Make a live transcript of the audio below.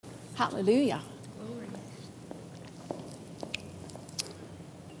Hallelujah.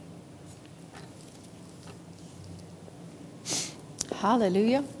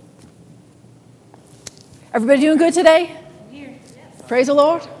 Hallelujah. Everybody doing good today? Here. Praise the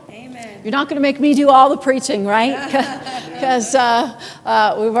Lord. Amen. You're not going to make me do all the preaching, right? Because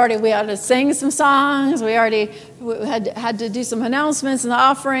we had to sing some songs. We had to do some announcements and the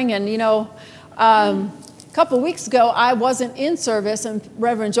offering. And, a couple of weeks ago, I wasn't in service, and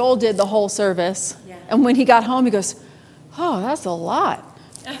Reverend Joel did the whole service. Yeah. And when he got home, he goes, "Oh, that's a lot."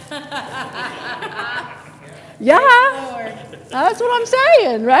 Yeah, that's what I'm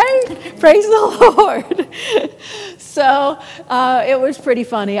saying, right? Praise the Lord. So it was pretty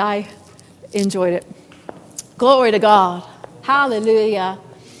funny. I enjoyed it. Glory to God. Hallelujah.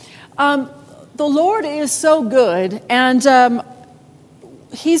 The Lord is so good, and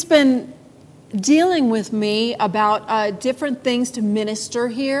He's been dealing with me about different things to minister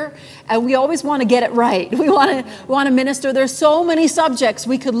here, and we always want to get it right. We want to minister. There's so many subjects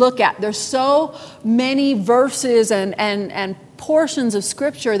we could look at. There's so many verses and portions of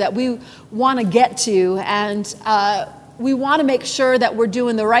Scripture that we want to get to, and we want to make sure that we're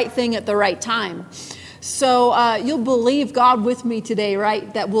doing the right thing at the right time. So you'll believe God with me today,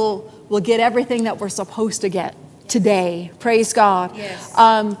 right? That we'll get everything that we're supposed to get today. Praise God. Yes.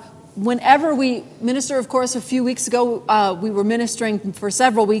 Whenever we minister, of course, a few weeks ago, we were ministering for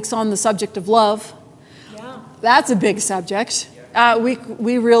several weeks on the subject of love. Yeah. That's a big subject.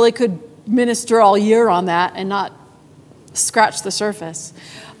 We really could minister all year on that and not scratch the surface.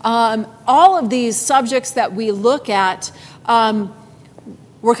 All of these subjects that we look at,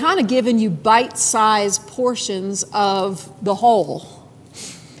 we're kind of giving you bite-sized portions of the whole.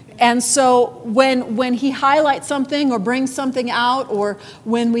 And so when he highlights something or brings something out, or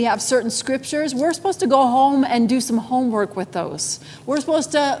when we have certain scriptures, we're supposed to go home and do some homework with those. We're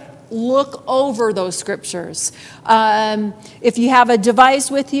supposed to look over those scriptures. If you have a device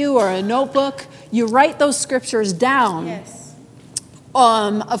with you or a notebook, you write those scriptures down. Yes.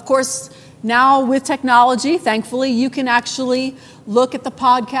 Of course, now with technology, thankfully, you can actually look at the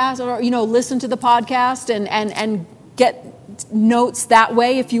podcast or listen to the podcast and get notes that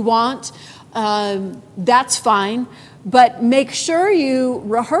way if you want. That's fine, but make sure you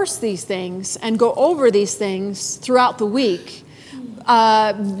rehearse these things and go over these things throughout the week,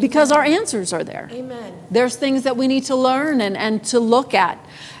 because our answers are there. Amen. There's things that we need to learn and to look at,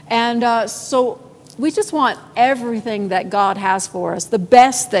 and so we just want everything that God has for us, the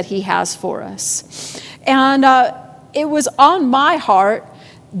best that He has for us. And it was on my heart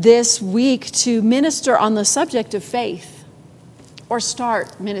this week to minister on the subject of faith, or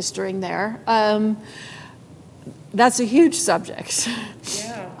start ministering there. That's a huge subject.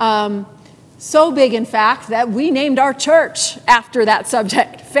 Yeah. So big, in fact, that we named our church after that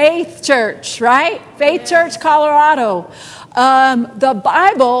subject. Faith Church, right? Faith Church, Colorado. The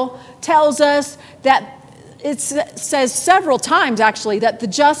Bible tells us that it says several times, actually, that the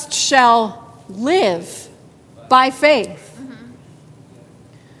just shall live by faith. Mm-hmm.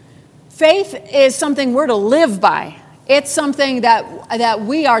 Faith is something we're to live by. It's something that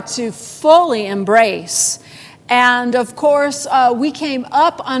we are to fully embrace. And of course, we came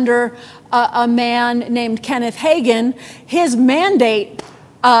up under a man named Kenneth Hagin. His mandate,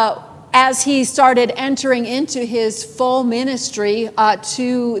 as he started entering into his full ministry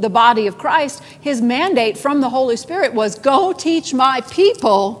to the body of Christ, his mandate from the Holy Spirit was, go teach my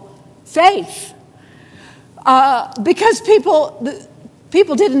people faith. Because people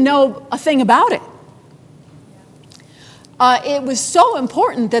didn't know a thing about it. It was so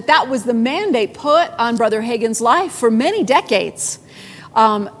important that was the mandate put on Brother Hagin's life for many decades.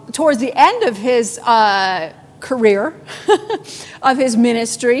 Towards the end of his career, of his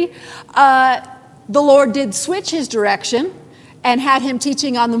ministry, the Lord did switch his direction and had him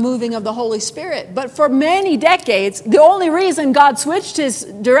teaching on the moving of the Holy Spirit. But for many decades, the only reason God switched his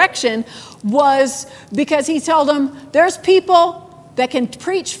direction was because He told him, there's people that can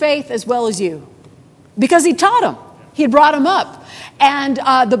preach faith as well as you. Because He taught them. He had brought him up. And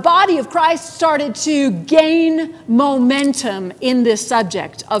the body of Christ started to gain momentum in this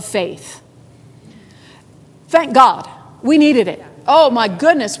subject of faith. Thank God. We needed it. Oh my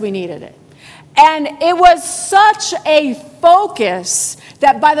goodness, we needed it. And it was such a focus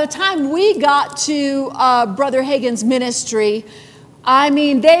that by the time we got to Brother Hagin's ministry, I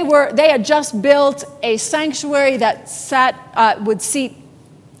mean, they had just built a sanctuary that would seat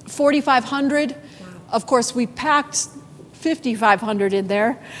 4,500. Of course, we packed 5,500 in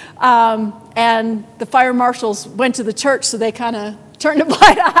there, and the fire marshals went to the church, so they kind of turned a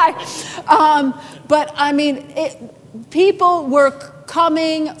blind eye. But I mean, people were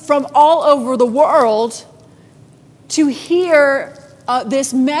coming from all over the world to hear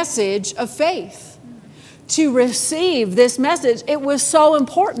this message of faith, to receive this message. It was so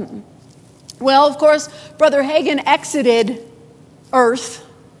important. Well, of course, Brother Hagin exited Earth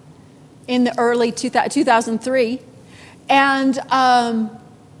in the early 2003. And,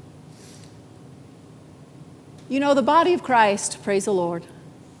 the body of Christ, praise the Lord,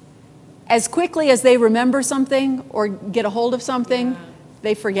 as quickly as they remember something or get a hold of something,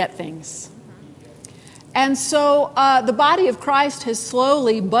 they forget things. And so the body of Christ has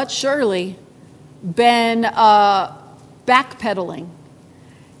slowly but surely been backpedaling.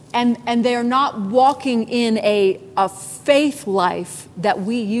 And they're not walking in a faith life that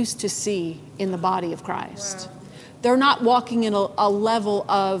we used to see in the body of Christ. Wow. They're not walking in a level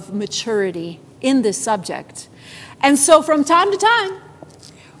of maturity in this subject. And so from time to time,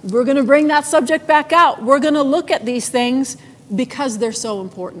 we're going to bring that subject back out. We're going to look at these things because they're so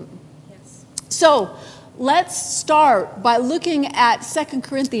important. Yes. So let's start by looking at 2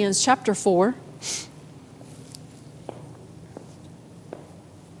 Corinthians chapter 4.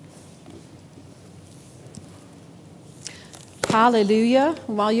 Hallelujah.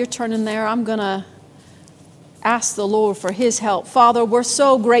 While you're turning there, I'm going to ask the Lord for His help. Father, we're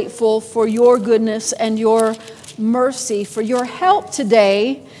so grateful for your goodness and your mercy, for your help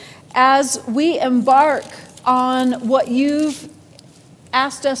today as we embark on what you've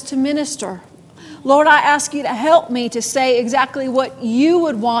asked us to minister. Lord, I ask you to help me to say exactly what you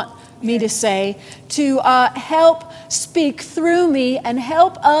would want me to say, to help speak through me and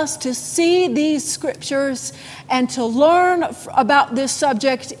help us to see these scriptures and to learn about this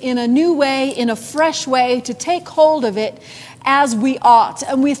subject in a new way, in a fresh way, to take hold of it as we ought.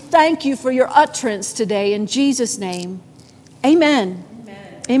 And we thank you for your utterance today in Jesus' name. Amen.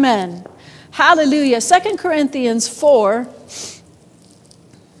 Amen. Amen. Hallelujah. 2 Corinthians 4.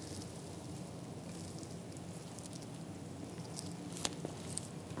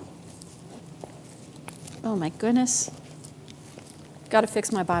 Oh my goodness. Got to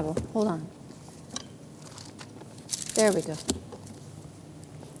fix my Bible. Hold on. There we go.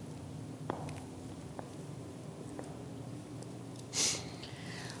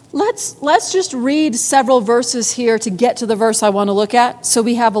 Let's just read several verses here to get to the verse I want to look at so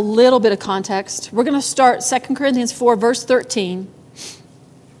we have a little bit of context. We're going to start 2 Corinthians 4, verse 13.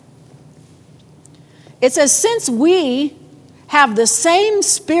 It says, since we have the same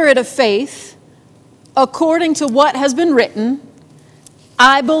spirit of faith, according to what has been written,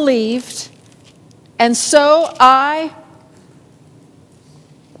 I believed, and so I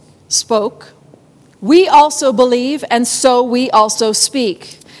spoke. We also believe, and so we also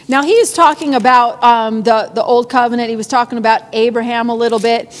speak. Now, he is talking about the Old Covenant. He was talking about Abraham a little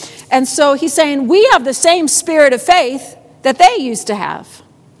bit. And so he's saying, we have the same spirit of faith that they used to have.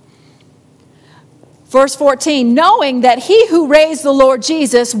 Verse 14, knowing that he who raised the Lord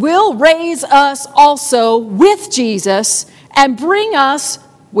Jesus will raise us also with Jesus and bring us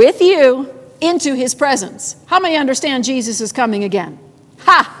with you into his presence. How many understand Jesus is coming again?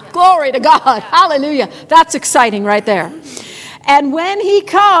 Ha! Yes. Glory to God. Hallelujah. That's exciting right there. And when he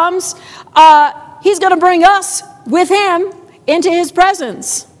comes, he's going to bring us with him into his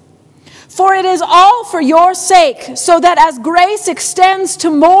presence. For it is all for your sake, so that as grace extends to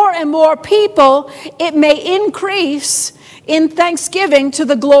more and more people, it may increase in thanksgiving to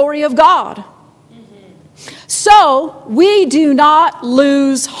the glory of God. Mm-hmm. So we do not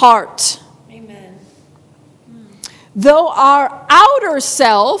lose heart. Amen. Though our outer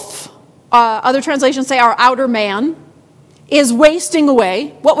self, other translations say our outer man, is wasting away.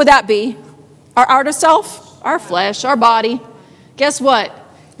 What would that be? Our outer self? Our flesh, our body. Guess what?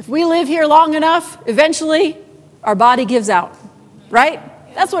 If we live here long enough, eventually our body gives out, right?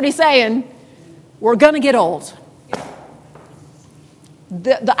 That's what he's saying. We're going to get old.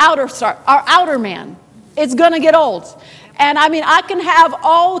 The our outer man, it's going to get old. And I mean, I can have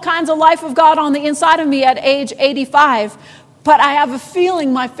all kinds of life of God on the inside of me at age 85, but I have a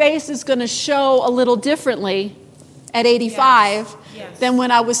feeling my face is going to show a little differently at 85 than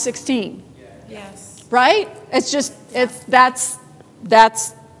when I was 16. Yes. Right? That's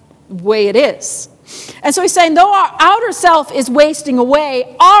the way it is. And so he's saying, though our outer self is wasting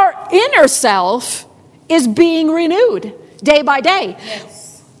away, our inner self is being renewed day by day.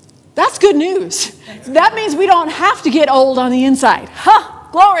 Yes. That's good news. That means we don't have to get old on the inside.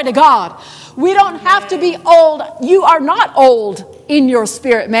 Glory to God. We don't have to be old. You are not old in your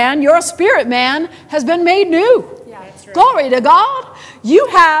spirit man. Your spirit man has been made new. That's right. Glory to God. You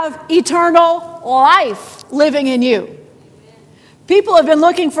have eternal life living in you. People have been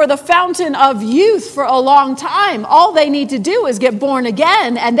looking for the fountain of youth for a long time. All they need to do is get born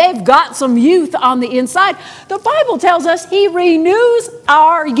again, and they've got some youth on the inside. The Bible tells us he renews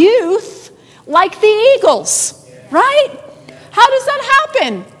our youth like the eagles, right? How does that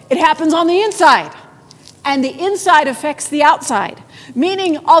happen? It happens on the inside, and the inside affects the outside.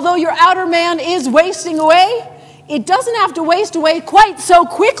 Meaning, although your outer man is wasting away, it doesn't have to waste away quite so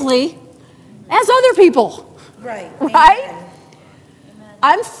quickly as other people. Right. Right? Amen.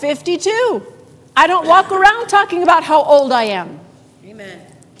 I'm 52. I don't walk around talking about how old I am. Amen.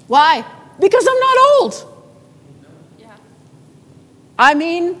 Why? Because I'm not old. Yeah. I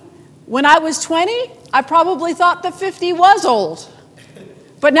mean, when I was 20, I probably thought that 50 was old.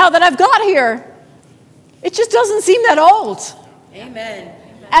 But now that I've got here, it just doesn't seem that old. Amen.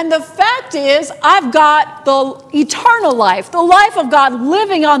 And the fact is, I've got the eternal life, the life of God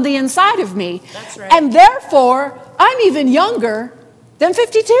living on the inside of me. That's right. And therefore, I'm even younger than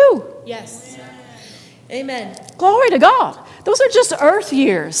 52. Yes. Amen. Glory to God. Those are just earth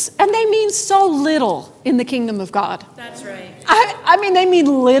years, and they mean so little in the kingdom of God. That's right. I mean, they mean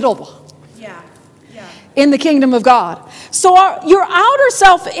little Yeah. Yeah. in the kingdom of God. So your outer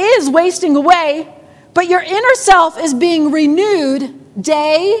self is wasting away, but your inner self is being renewed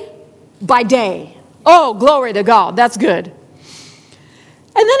day by day. Oh, glory to God. That's good.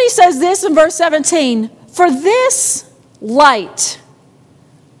 And then he says this in verse 17, for this light,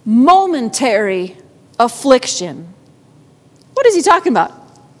 momentary affliction. What is he talking about?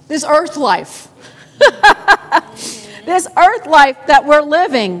 This earth life. This earth life that we're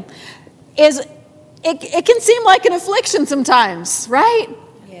living it can seem like an affliction sometimes, right?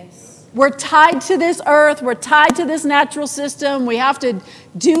 Yes. We're tied to this earth. We're tied to this natural system. We have to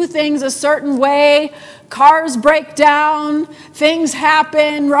do things a certain way. Cars break down. Things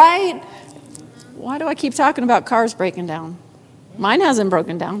happen, right? Why do I keep talking about cars breaking down? Mine hasn't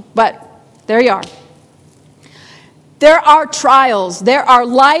broken down, but there you are. There are trials. There are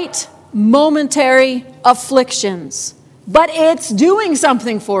light, momentary afflictions. But it's doing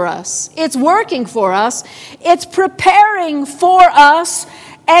something for us. It's working for us. It's preparing for us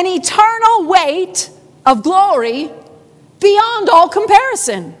an eternal weight of glory beyond all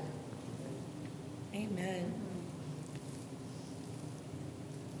comparison. Amen.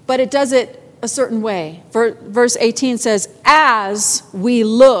 But it does it a certain way. Verse 18 says, as we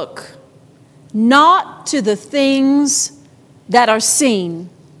look not to the things that are seen,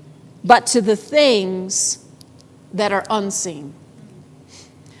 but to the things that are unseen.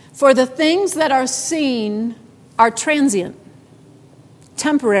 For the things that are seen are transient,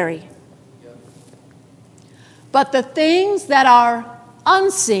 temporary. But the things that are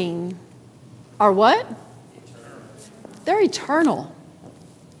unseen are what? They're eternal.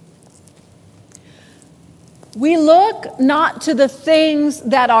 We look not to the things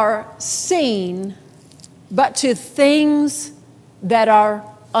that are seen, but to things that are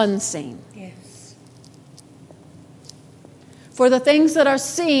unseen. Yes. For the things that are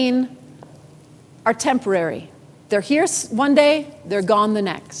seen are temporary. They're here one day, they're gone the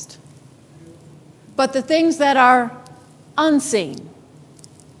next. But the things that are unseen,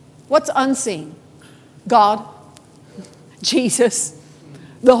 what's unseen? God, Jesus,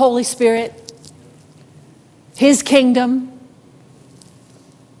 the Holy Spirit, His kingdom,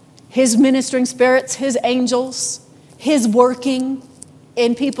 His ministering spirits, His angels, His working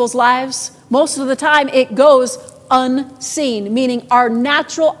in people's lives. Most of the time it goes unseen, meaning our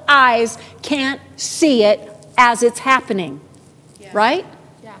natural eyes can't see it as it's happening. Yeah. Right?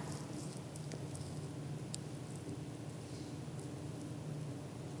 Yeah.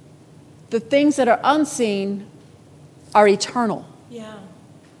 The things that are unseen are eternal. Yeah.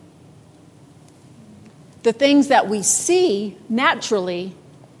 The things that we see naturally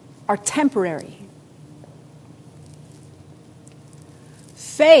are temporary.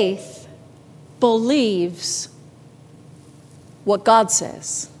 Faith believes what God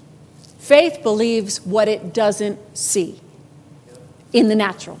says. Faith believes what it doesn't see in the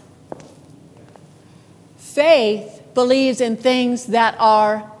natural. Faith believes in things that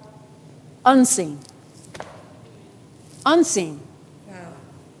are unseen. Unseen. Wow.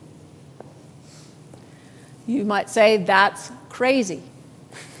 You might say that's crazy.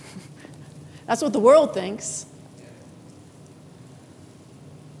 That's what the world thinks.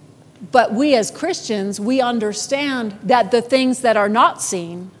 But we as Christians, we understand that the things that are not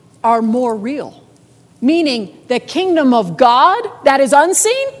seen are more real. Meaning the kingdom of God that is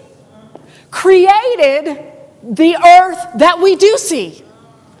unseen created the earth that we do see.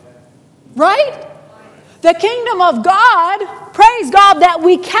 Right? The kingdom of God, praise God, that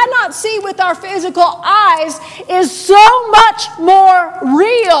we cannot see with our physical eyes is so much more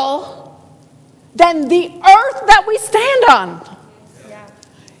real than the earth that we stand on. Yeah.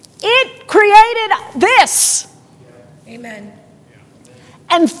 It created this. Amen.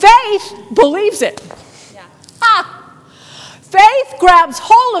 And faith believes it. Yeah. Faith grabs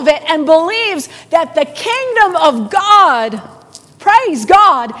hold of it and believes that the kingdom of God, praise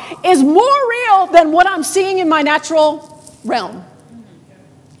God, is more real than what I'm seeing in my natural realm.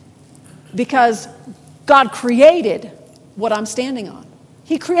 Because God created what I'm standing on.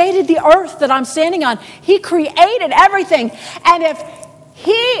 He created the earth that I'm standing on. He created everything. And if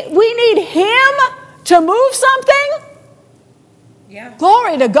we need Him to move something, Yeah.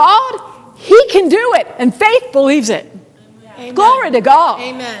 glory to God, He can do it. And faith believes it. Amen. Glory to God.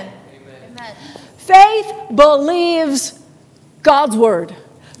 Amen. Amen. Faith believes God's word.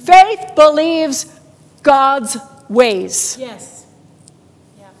 Faith believes God's ways. Yes.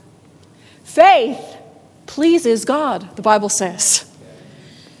 Yeah. Faith pleases God, the Bible says.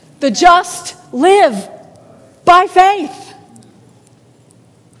 The just live by faith.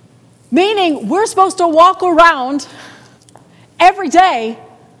 Meaning we're supposed to walk around every day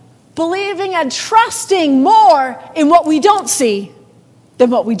believing and trusting more in what we don't see than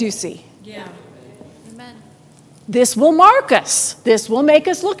what we do see. Yeah. Amen. This will mark us. This will make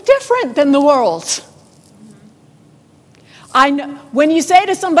us look different than the world. I know, when you say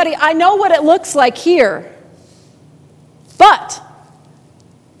to somebody, I know what it looks like here, but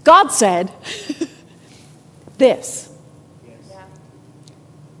God said this. Yeah.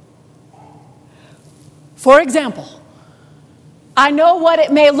 For example, I know what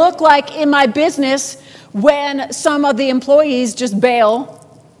it may look like in my business when some of the employees just bail.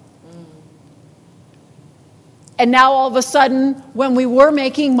 And now all of a sudden, when we were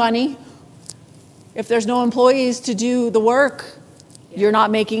making money, if there's no employees to do the work, you're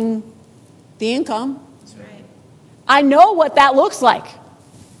not making the income. That's right. I know what that looks like.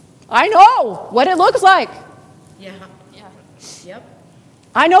 I know what it looks like. Yeah. Yeah. Yep.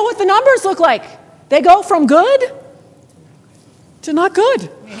 I know what the numbers look like. They go from good to not good.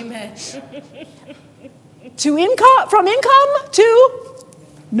 Amen. To income, from income to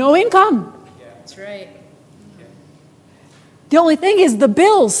no income. That's right. The only thing is the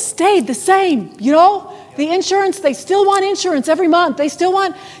bills stayed the same, you know? The insurance, they still want insurance every month. They still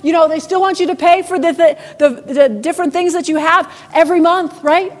want, they still want you to pay for the different things that you have every month,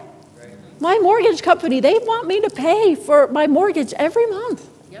 right? My mortgage company, they want me to pay for my mortgage every month.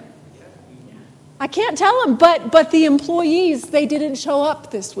 Yep. I can't tell them, but the employees, they didn't show up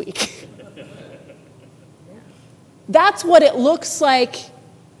this week. That's what it looks like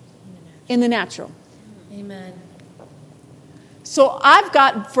in the natural. Amen. So I've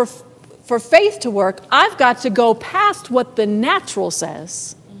got, for faith to work, I've got to go past what the natural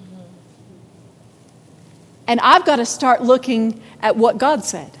says. And I've got to start looking at what God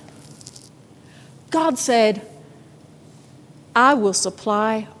said. God said, I will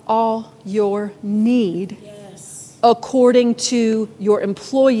supply all your need Yes. according to your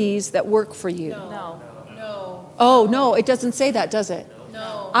employees that work for you. No. No. Oh, no, it doesn't say that, does it?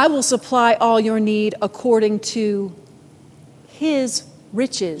 No. I will supply all your need according to His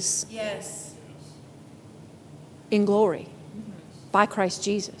riches Yes. in glory by Christ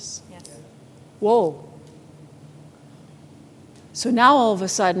Jesus. Yes. Whoa. So now all of a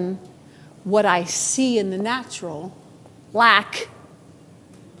sudden, what I see in the natural, lack,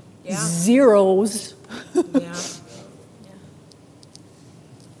 Yeah. zeros, Yeah.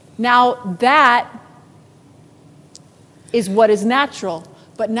 now that is what is natural.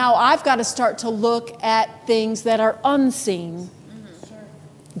 But now I've got to start to look at things that are unseen.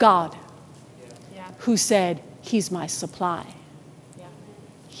 God, Yeah. who said, He's my supply. Yeah.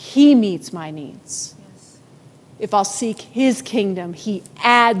 He meets my needs. Yes. If I'll seek His kingdom, He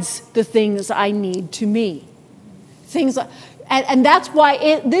adds the things I need to me. Things, and that's why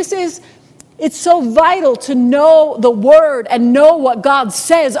it's so vital to know the Word and know what God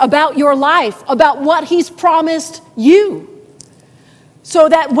says about your life, about what He's promised you. So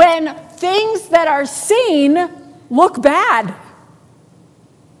that when things that are seen look bad,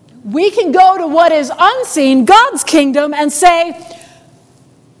 we can go to what is unseen, God's kingdom, and say,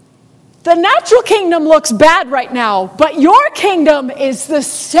 the natural kingdom looks bad right now, but your kingdom is the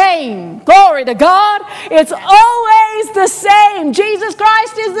same. Glory to God. It's always the same. Jesus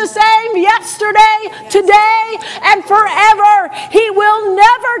Christ is the same yesterday, today, and forever. He will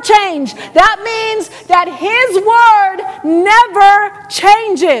never change. That means that His word never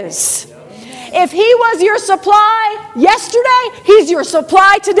changes. If He was your supply yesterday, He's your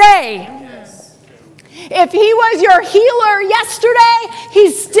supply today. If he was your healer yesterday,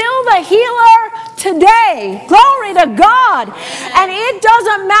 he's still the healer today. Glory to God. And it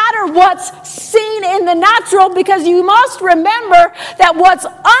doesn't matter what's seen in the natural, because you must remember that what's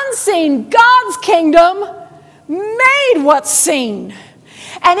unseen, God's kingdom, made what's seen.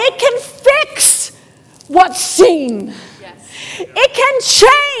 And it can fix what's seen. It can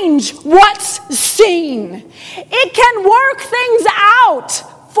change what's seen. It can work things out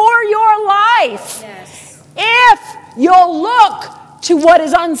for your life. Yes. If you'll look to what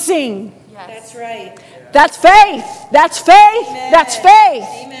is unseen. Yes. That's right. That's faith. That's faith. Amen. That's faith.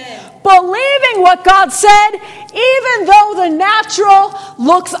 Amen. Believing what God said, even though the natural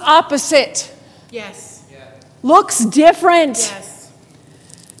looks opposite, Yes. looks different, Yes.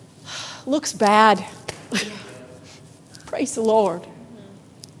 looks bad. Praise the Lord.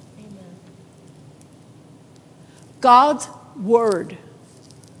 Amen. God's word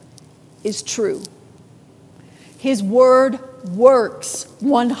is true. His word works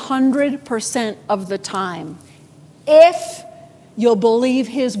 100% of the time if you'll believe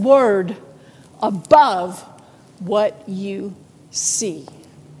his word above what you see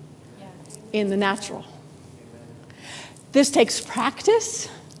in the natural. This takes practice.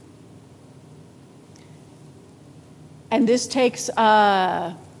 And this takes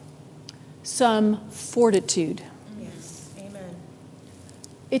some fortitude. Yes. Amen.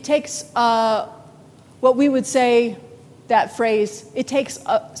 It takes what we would say, that phrase, it takes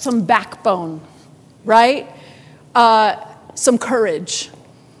some backbone, right? Some courage.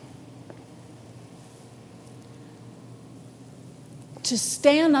 To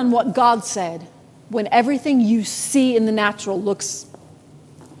stand on what God said when everything you see in the natural looks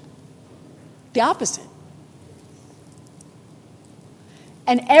the opposite.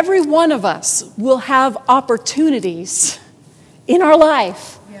 And every one of us will have opportunities in our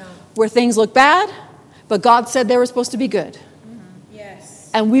life where things look bad, but God said they were supposed to be good. Yes.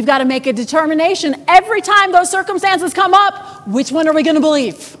 And we've got to make a determination every time those circumstances come up, which one are we going to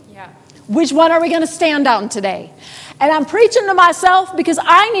believe? Yeah. Which one are we going to stand on today? And I'm preaching to myself because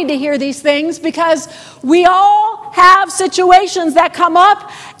I need to hear these things, because we all have situations that come up,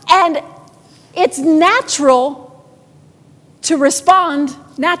 and it's natural to respond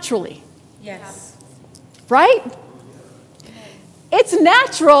naturally, Yes. right? It's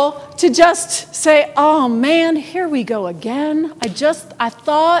natural to just say, oh man, here we go again. I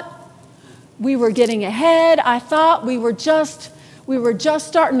thought we were getting ahead. I thought we were just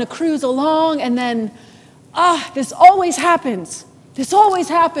starting to cruise along, and then, this always happens. This always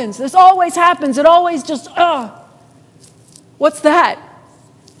happens. This always happens. It always just, What's that?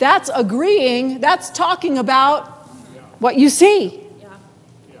 That's agreeing. That's talking about what you see.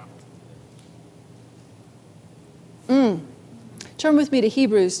 Turn with me to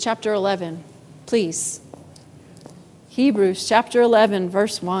Hebrews chapter 11, please. Hebrews chapter 11,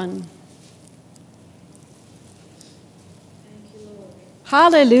 verse 1.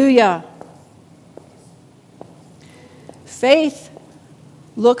 Hallelujah. Faith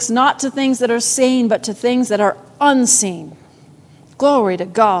looks not to things that are seen, but to things that are unseen. Glory to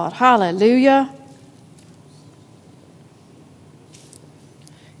God. Hallelujah.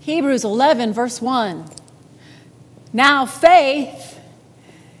 Hebrews 11, verse 1. Now faith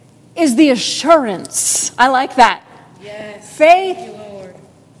is the assurance. I like that. Yes. Faith, Thank you, Lord.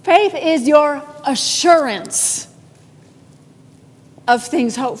 faith is your assurance of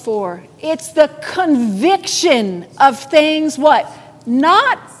things hoped for. It's the conviction of things what?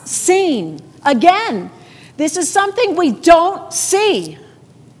 Not seen. Again, this is something we don't see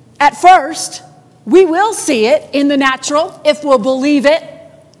at first. We will see it in the natural if we'll believe it,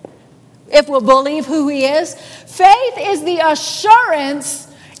 if we'll believe who he is. Faith is the assurance.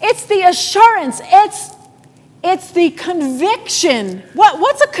 It's the assurance. It's the conviction.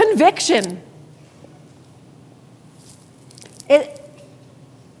 What's a conviction?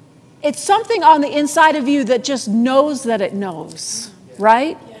 It's something on the inside of you that just knows that it knows,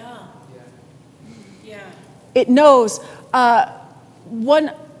 right? Yeah. Yeah. It knows.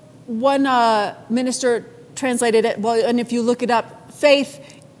 One minister translated it, well, and if you look it up,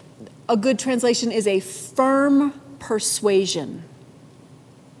 faith, a good translation is a firm persuasion.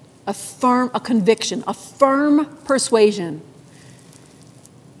 A conviction, a firm persuasion.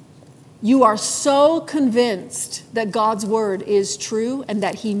 You are so convinced that God's word is true and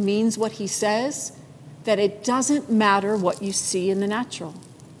that he means what he says that it doesn't matter what you see in the natural.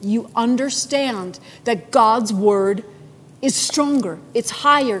 You understand that God's word is stronger, it's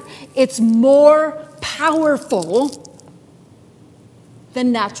higher, it's more powerful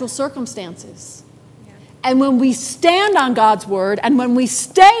than natural circumstances. And when we stand on God's word, and when we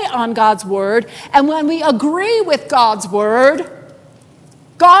stay on God's word, and when we agree with God's word,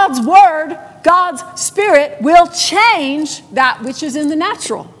 God's spirit will change that which is in the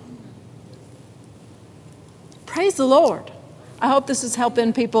natural. Praise the Lord. I hope this is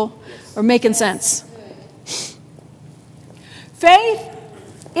helping people or making sense. Faith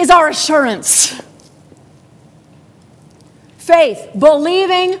is our assurance. Faith,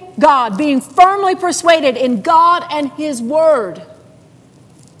 believing God, being firmly persuaded in God and His Word.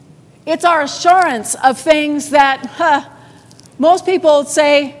 It's our assurance of things that most people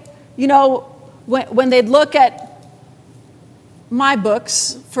say, when they'd look at my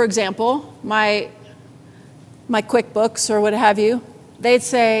books, for example, my QuickBooks or what have you, they'd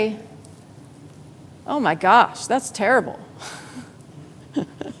say, oh my gosh, that's terrible.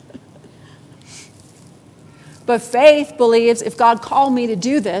 But faith believes if God called me to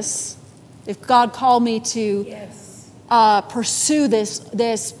do this, if God called me to pursue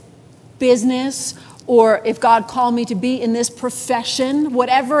this business, or if God called me to be in this profession,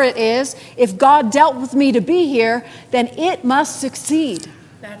 whatever it is, if God dealt with me to be here, then it must succeed.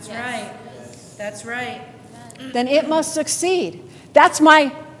 That's right. That's right. Then it must succeed.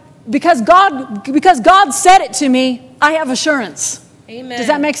 Because God said it to me, I have assurance. Amen. Does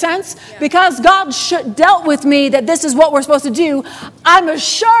that make sense? Yeah. Because God dealt with me that this is what we're supposed to do, I'm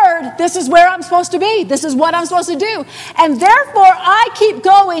assured this is where I'm supposed to be. This is what I'm supposed to do. And therefore, I keep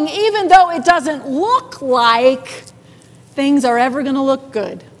going even though it doesn't look like things are ever going to look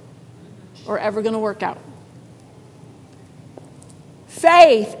good or ever going to work out.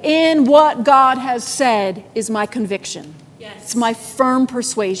 Faith in what God has said is my conviction. Yes. It's my firm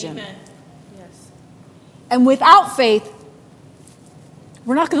persuasion. Amen. Yes. And without faith,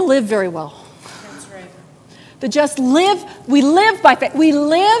 we're not going to live very well. That's right. We live by faith. We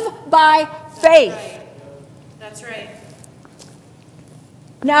live by faith. That's right.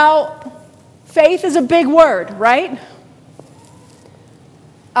 Now, faith is a big word, right?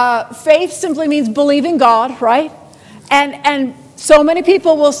 Faith simply means believing God, right? And so many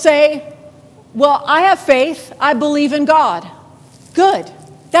people will say, well, I have faith. I believe in God. Good.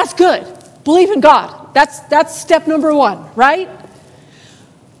 That's good. Believe in God. That's step number one, right?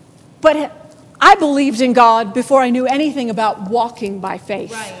 But I believed in God before I knew anything about walking by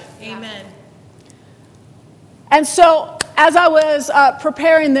faith. Right. Amen. And so as I was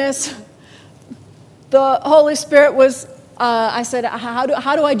preparing this, the Holy Spirit was, I said, how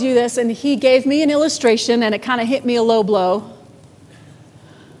do I do this? And He gave me an illustration, and it kind of hit me a low blow.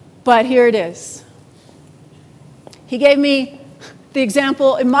 But here it is. He gave me the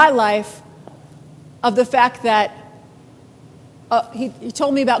example in my life of the fact that he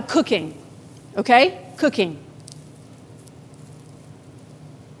told me about cooking, okay? Cooking.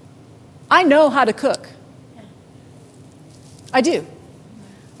 I know how to cook. I do.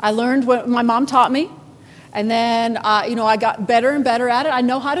 I learned what my mom taught me, and then, I got better and better at it. I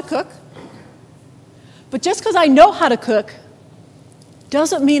know how to cook. But just because I know how to cook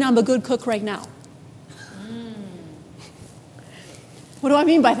doesn't mean I'm a good cook right now. What do I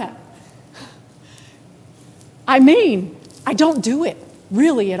mean by that? I mean, I don't do it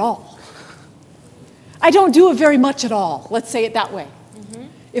really at all. I don't do it very much at all. Let's say it that way. Mm-hmm.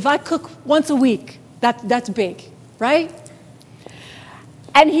 If I cook once a week, that's big, right?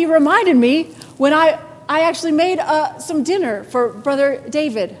 And he reminded me when I actually made some dinner for Brother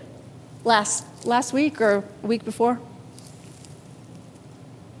David last week or a week before.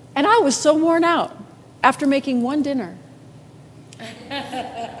 And I was so worn out after making one dinner.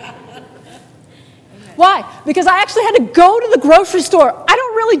 Why? Because I actually had to go to the grocery store. I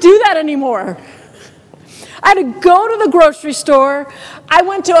don't really do that anymore. I had to go to the grocery store. I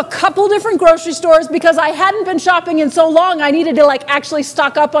went to a couple different grocery stores because I hadn't been shopping in so long. I needed to actually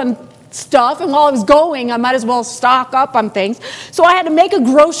stock up on stuff. And while I was going, I might as well stock up on things. So I had to make a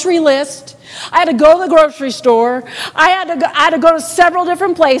grocery list. I had to go to the grocery store. I had to go to several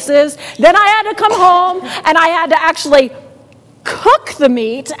different places. Then I had to come home and I had to actually cook the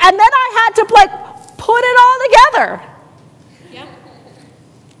meat. And then I had to put it all together. Yep.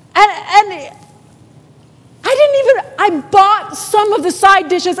 And I bought some of the side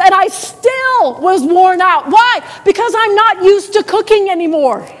dishes and I still was worn out. Why? Because I'm not used to cooking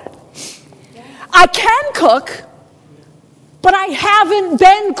anymore. I can cook, but I haven't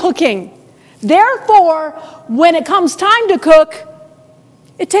been cooking. Therefore, when it comes time to cook,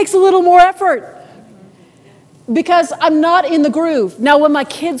 it takes a little more effort because I'm not in the groove. Now, when my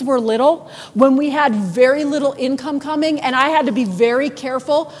kids were little, when we had very little income coming, and I had to be very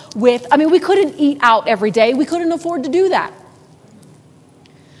careful we couldn't eat out every day. We couldn't afford to do that.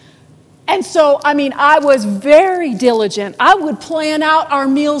 And so, I was very diligent. I would plan out our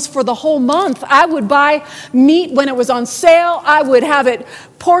meals for the whole month. I would buy meat when it was on sale. I would have it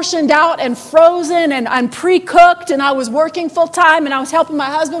portioned out and frozen and pre-cooked. And I was working full time, and I was helping my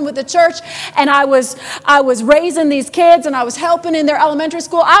husband with the church. And I was raising these kids, and I was helping in their elementary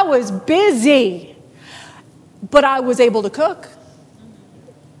school. I was busy, but I was able to cook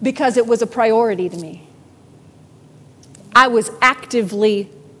because it was a priority to me. I was actively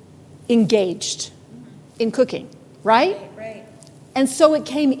engaged in cooking, right? Right. And so it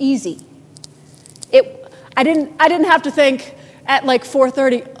came easy. I didn't have to think at like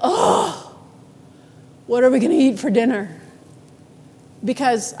 4:30, what are we going to eat for dinner?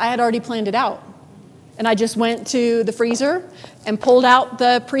 Because I had already planned it out. And I just went to the freezer and pulled out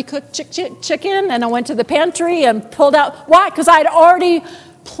the pre-cooked chicken, and I went to the pantry and pulled out. Why? Because I had already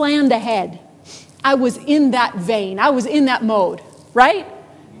planned ahead. I was in that vein. I was in that mode, right?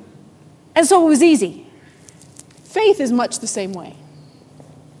 And so it was easy. Faith is much the same way.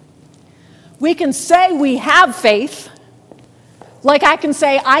 We can say we have faith, like I can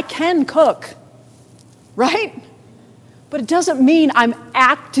say I can cook, right? But it doesn't mean I'm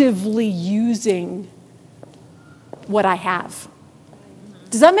actively using what I have.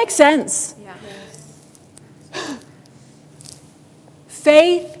 Does that make sense? Yeah.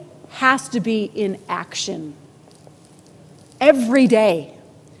 Faith has to be in action every day.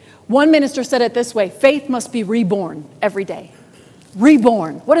 One minister said it this way: faith must be reborn every day.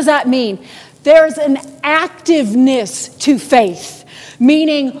 Reborn. What does that mean? There's an activeness to faith,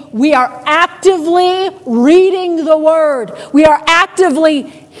 meaning we are actively reading the Word. We are actively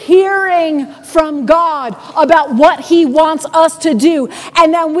hearing from God about what He wants us to do.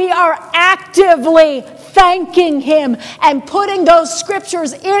 And then we are actively thanking Him and putting those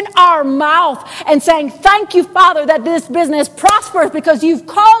scriptures in our mouth and saying, thank you, Father, that this business prospers because you've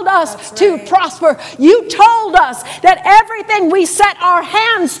called us to prosper. You told us that everything we set our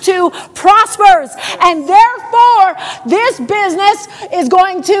hands to prospers. And therefore, this business is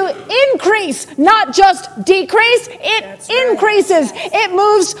going to increase, not just decrease. It increases. It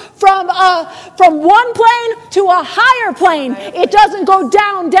moves from one plane to a higher plane. It doesn't go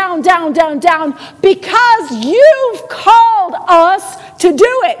down, down, down, down, down, because you've called us to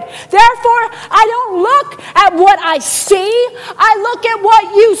do it. Therefore, I don't look at what I see. I look at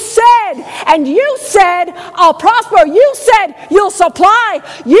what you said. And you said, I'll prosper. You said, you'll supply.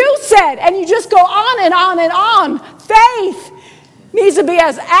 You said, and you just go on and on and on. Faith needs to be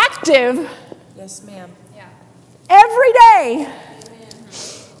as active. Yes, ma'am. Yeah. Every day.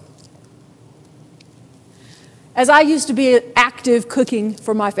 As I used to be active cooking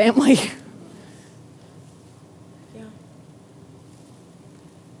for my family.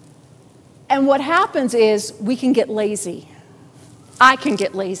 And what happens is we can get lazy. I can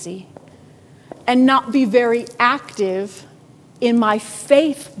get lazy and not be very active in my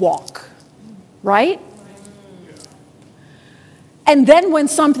faith walk, right? And then when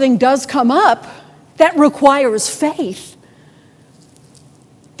something does come up that requires faith,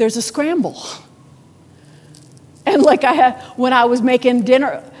 there's a scramble. And like when I was making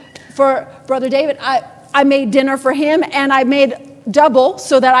dinner for Brother David, I made dinner for him, and I made double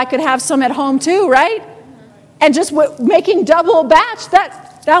so that I could have some at home too, right? And just making double batch,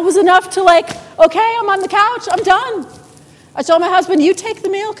 that was enough to okay, I'm on the couch, I'm done. I told my husband, you take the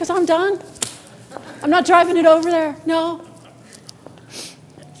meal because I'm done. I'm not driving it over there, no.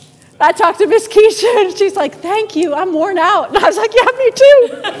 I talked to Miss Keisha, and she's like, thank you, I'm worn out. And I was like, yeah, me too.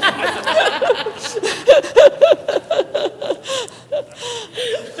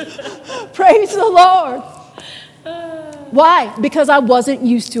 Praise the Lord. Why? Because I wasn't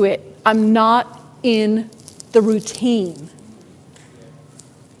used to it. I'm not in the routine.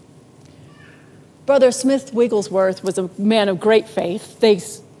 Brother Smith Wigglesworth was a man of great faith.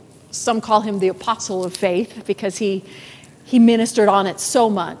 Some call him the apostle of faith because he ministered on it so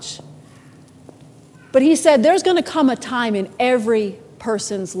much. But he said there's going to come a time in every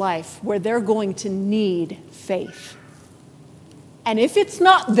person's life where they're going to need faith. And if it's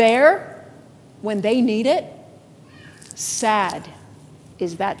not there when they need it, sad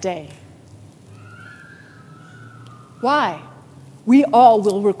is that day. Why? We all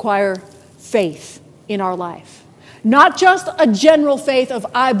will require faith in our life. Not just a general faith of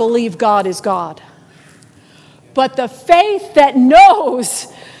I believe God is God, but the faith that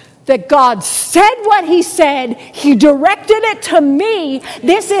knows that God said what He said, He directed it to me,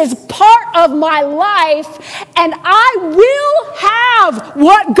 this is part of my life, and I will have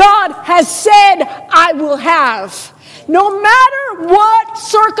what God has said I will have. No matter what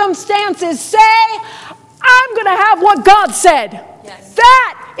circumstances say, I'm going to have what God said. Yes.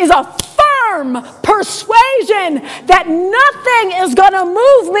 That is a firm persuasion that nothing is going to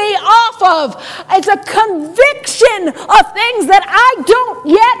move me off of. It's a conviction of things that I don't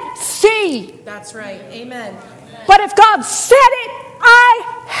yet see. That's right. Amen. But if God said it,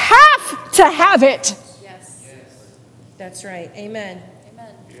 I have to have it. Yes. That's right. Amen.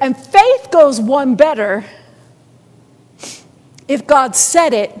 And faith goes one better. If God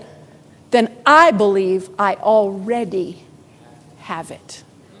said it, then I believe I already have it.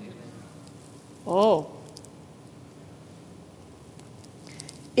 Oh.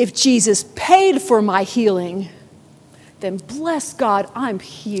 If Jesus paid for my healing, then bless God, I'm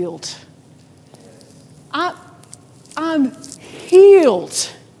healed. I'm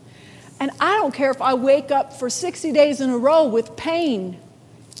healed. And I don't care if I wake up for 60 days in a row with pain.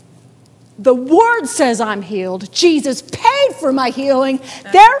 The word says I'm healed. Jesus paid for my healing.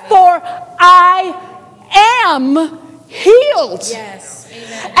 Therefore, I am healed. Yes.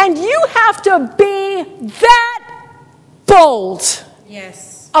 Amen. And you have to be that bold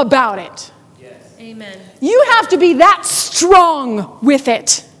Yes. about it. Amen. You have to be that strong with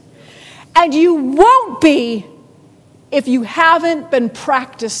it. And you won't be if you haven't been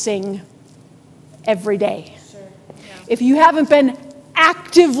practicing every day. Sure. Yeah. If you haven't been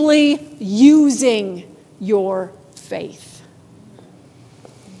actively using your faith.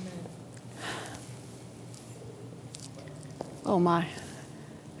 Oh my.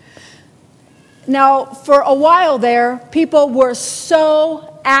 Now, for a while there, people were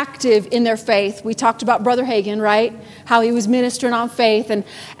so active in their faith. We talked about Brother Hagin, right? How he was ministering on faith.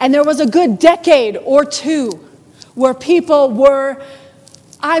 And there was a good decade or two where people were,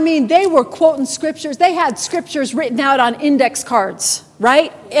 they were quoting scriptures. They had scriptures written out on index cards,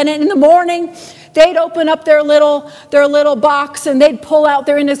 right? And in the morning, they'd open up their little box and they'd pull out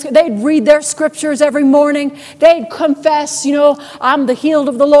their index. They'd read their scriptures every morning. They'd confess, I'm the healed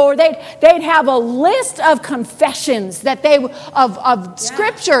of the Lord. They'd have a list of confessions that of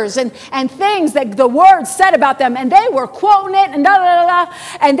scriptures and things that the word said about them, and they were quoting it and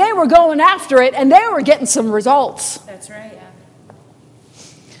and they were going after it, and they were getting some results. That's right.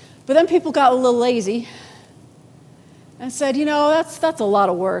 But then people got a little lazy and said, that's a lot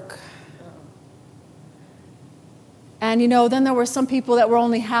of work. And, then there were some people that were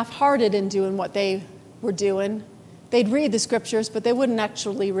only half-hearted in doing what they were doing. They'd read the scriptures, but they wouldn't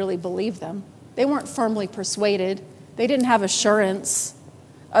actually really believe them. They weren't firmly persuaded. They didn't have assurance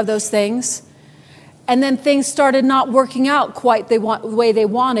of those things. And then things started not working out quite the way they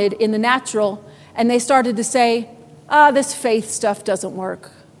wanted in the natural. And they started to say, this faith stuff doesn't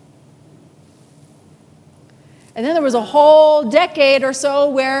work. And then there was a whole decade or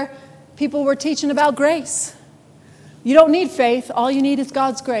so where people were teaching about grace. You don't need faith. All you need is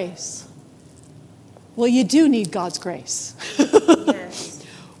God's grace. Well, you do need God's grace. Yes.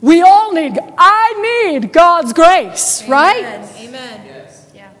 I need God's grace, Amen. right? Amen.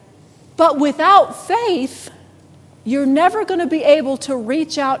 Yes. Yeah. But without faith, you're never going to be able to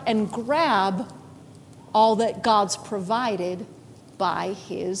reach out and grab all that God's provided by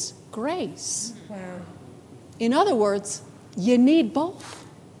His grace. Wow. In other words, you need both.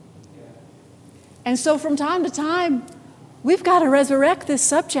 And so from time to time, we've got to resurrect this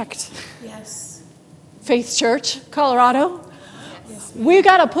subject. Yes. Faith Church, Colorado. Yes. We've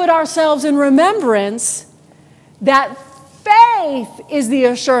got to put ourselves in remembrance that faith is the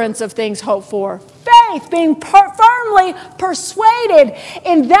assurance of things hoped for. Faith, being firmly persuaded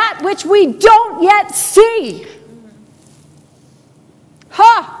in that which we don't yet see.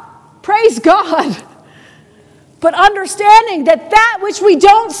 Praise God. But understanding that which we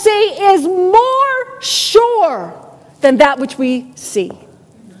don't see is more sure than that which we see.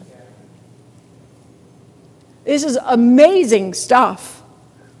 This is amazing stuff.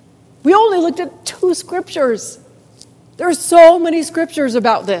 We only looked at 2 scriptures. There are so many scriptures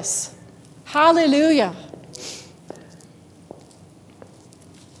about this. Hallelujah.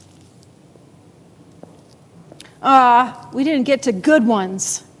 We didn't get to good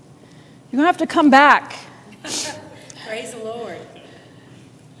ones. You're going to have to come back. Praise the Lord.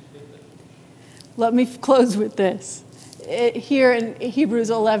 Let me close with this. Here in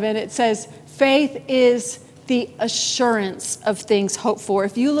Hebrews 11, it says, faith is the assurance of things hoped for.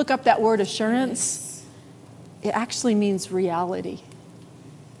 If you look up that word assurance, it actually means reality.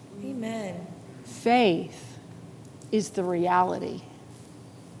 Amen. Faith is the reality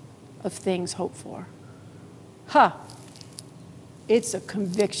of things hoped for. It's a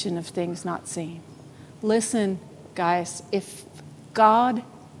conviction of things not seen. Listen, guys, if God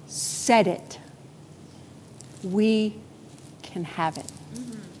said it, we can have it.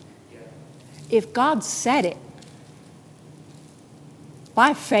 Mm-hmm. If God said it,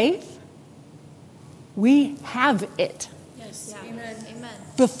 by faith, We have it Yes. Amen. Amen.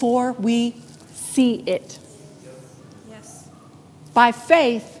 before we see it. Yes. By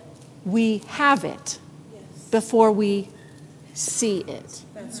faith, we have it Yes. before we see it.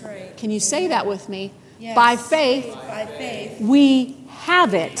 That's right. Can you say that with me? Yes. By faith, By faith. we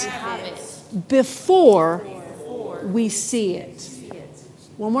have it Have it. before we see it.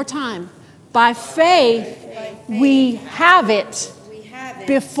 One more time. By faith, we have it We have it.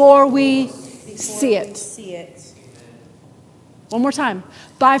 before we before see we it. see it. One more time.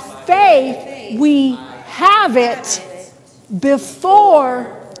 By faith, we have it before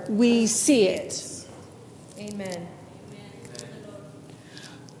we see it. Amen.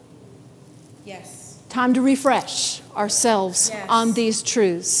 Yes. Time to refresh ourselves Yes. on these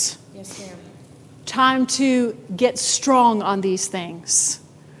truths. Yes, ma'am. Time to get strong on these things.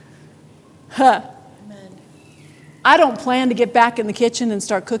 Huh. Amen. I don't plan to get back in the kitchen and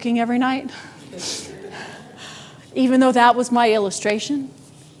start cooking every night, even though that was my illustration.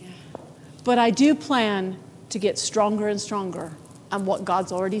 But I do plan to get stronger and stronger on what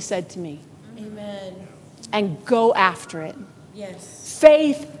God's already said to me Amen. and go after it. Yes.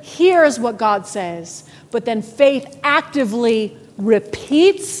 Faith hears what God says, but then faith actively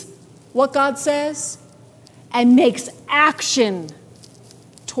repeats what God says and makes action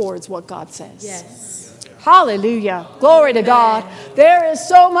towards what God says. Yes. Hallelujah. Glory to God. There is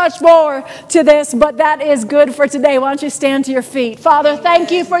so much more to this, but that is good for today. Why don't you stand to your feet? Father, thank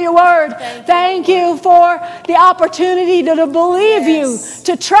you for your word. Thank you for the opportunity to believe you,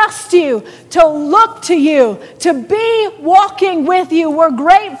 to trust you, to look to you, to be walking with you. We're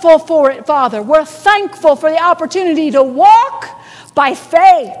grateful for it, Father. We're thankful for the opportunity to walk by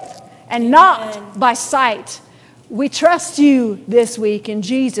faith and not by sight. We trust you this week in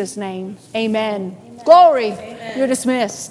Jesus' name. Amen. Glory. You're dismissed.